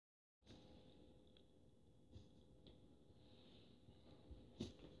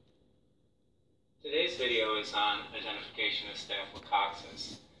video is on identification of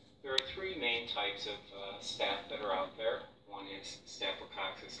Staphylococcus. There are three main types of staph that are out there. One is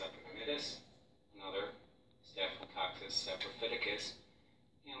Staphylococcus epidermidis, another Staphylococcus saprophyticus,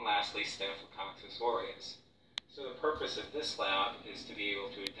 and lastly Staphylococcus aureus. So the purpose of this lab is to be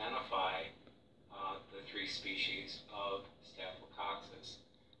able to identify the three species of Staphylococcus.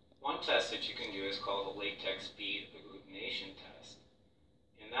 One test that you can do is called a latex bead agglutination test.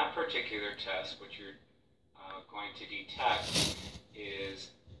 In that particular test, what you're going to detect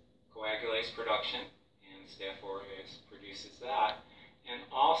is coagulase production, and Staph aureus produces that. And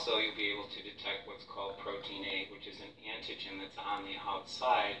also you'll be able to detect what's called protein A, which is an antigen that's on the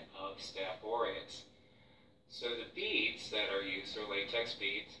outside of Staph aureus. So the beads that are used are latex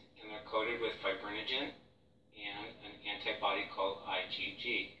beads, and they're coated with fibrinogen and an antibody called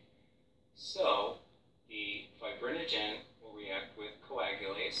IgG. So the fibrinogen will react with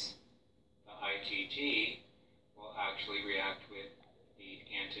coagulase. The IgG will actually react with the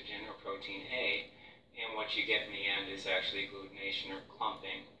antigen or protein A, and what you get in the end is actually agglutination or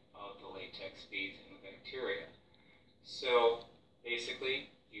clumping of the latex beads in the bacteria. So basically,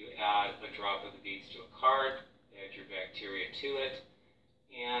 you add a drop of the beads to a card, add your bacteria to it,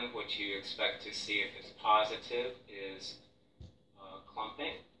 and what you expect to see if it's positive is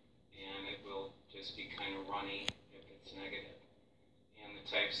clumping, and it will just be kind of runny if it's negative. And the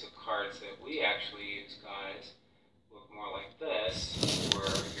types of cards that we actually use, guys, look more like this, where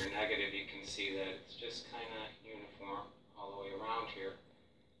if you're negative, you can see that it's just kind of uniform all the way around here.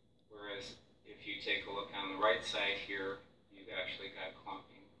 Whereas if you take a look on the right side here, you've actually got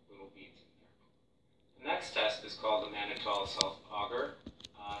clumping little beads in there. The next test is called the mannitol self-auger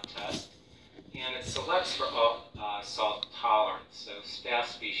test, and it selects for salt tolerance. So staph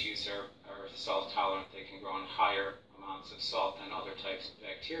species are salt tolerant. They can grow in higher amounts of salt than other types of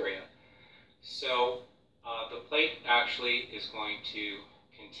bacteria. So the plate actually is going to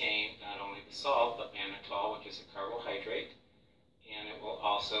contain not only the salt, but mannitol, which is a carbohydrate, and it will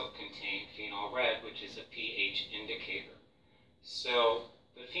also contain phenol red, which is a pH indicator. So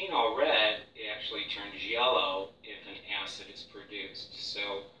the phenol red actually turns yellow if an acid is produced.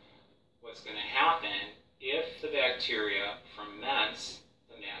 So what's going to happen, if the bacteria ferments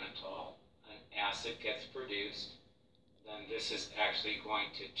the mannitol, an acid gets produced, then this is actually going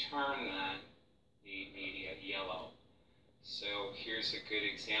to turn then the media yellow. So here's a good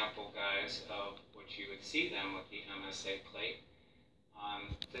example, guys, of what you would see then with the MSA plate. On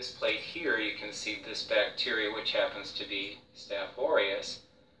this plate here, you can see this bacteria, which happens to be Staph aureus,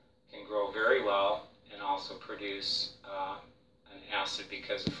 can grow very well and also produce an acid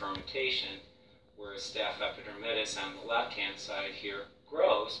because of fermentation, whereas Staph epidermidis on the left-hand side here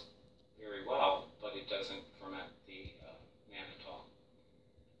grows very well, but it doesn't ferment the mannitol.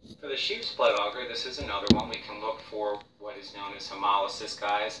 For the sheep's blood auger, this is another one. We can look for what is known as hemolysis,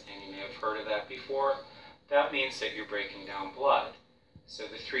 guys, and you may have heard of that before. That means that you're breaking down blood. So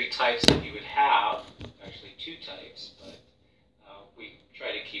the three types that you would have, actually two types, but we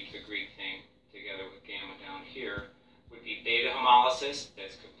try to keep the Greek thing together with gamma down here, would be beta hemolysis,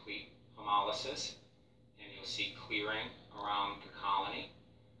 that's complete hemolysis, and you'll see clearing around the colony.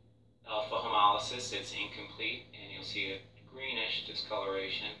 Alpha hemolysis, it's incomplete, and you'll see a greenish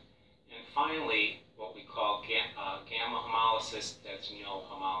discoloration. And finally, what we call gamma hemolysis, that's no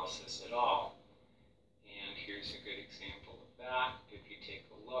hemolysis at all. And here's a good example of that. If you take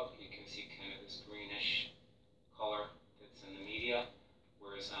a look, you can see kind of this greenish color that's in the media,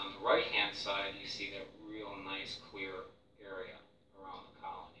 whereas on the right-hand side, you see that real nice clear area around the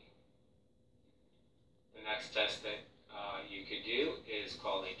colony. The next test that you could do is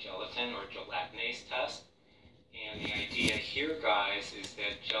called a gelatin or gelatinase test. And the idea here, guys, is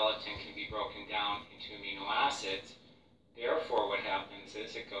that gelatin can be broken down into amino acids. Therefore, what happens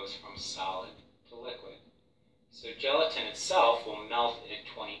is it goes from solid to liquid. So gelatin itself will melt at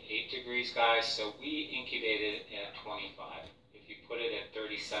 28 degrees, guys, so we incubate it at 25. If you put it at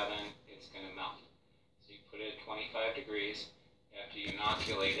 37, it's going to melt. So you put it at 25 degrees after you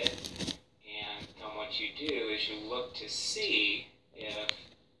inoculate it, and then what you do is you look to see if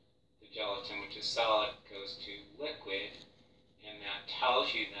the gelatin, which is solid, goes to liquid, and that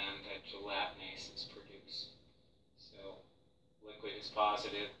tells you then that gelatinase is produced. So liquid is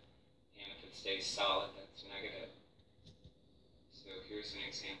positive, and if it stays solid, that's negative. So here's an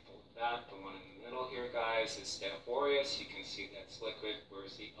example of that. The one in the middle here, guys, is Staph aureus. You can see that's liquid,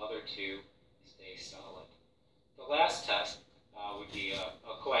 whereas the other two stay solid. The last test would be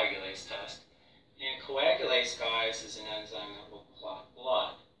a coagulase test. And coagulase, guys, is an enzyme that will clot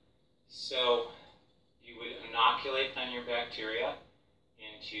blood. So you would inoculate then your bacteria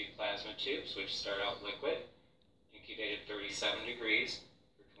and into plasma tubes, which start out liquid, incubated 37 degrees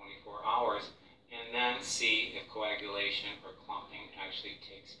for 24 hours, and then see if coagulation or clumping actually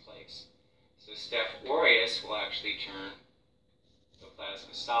takes place. So Staph aureus will actually turn the plasma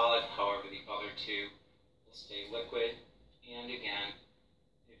solid, however the other two will stay liquid. And again,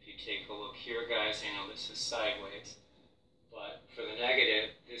 if you take a look here, guys, I know this is sideways, but for the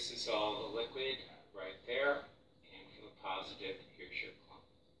negative, this is all the liquid right there, and for the positive,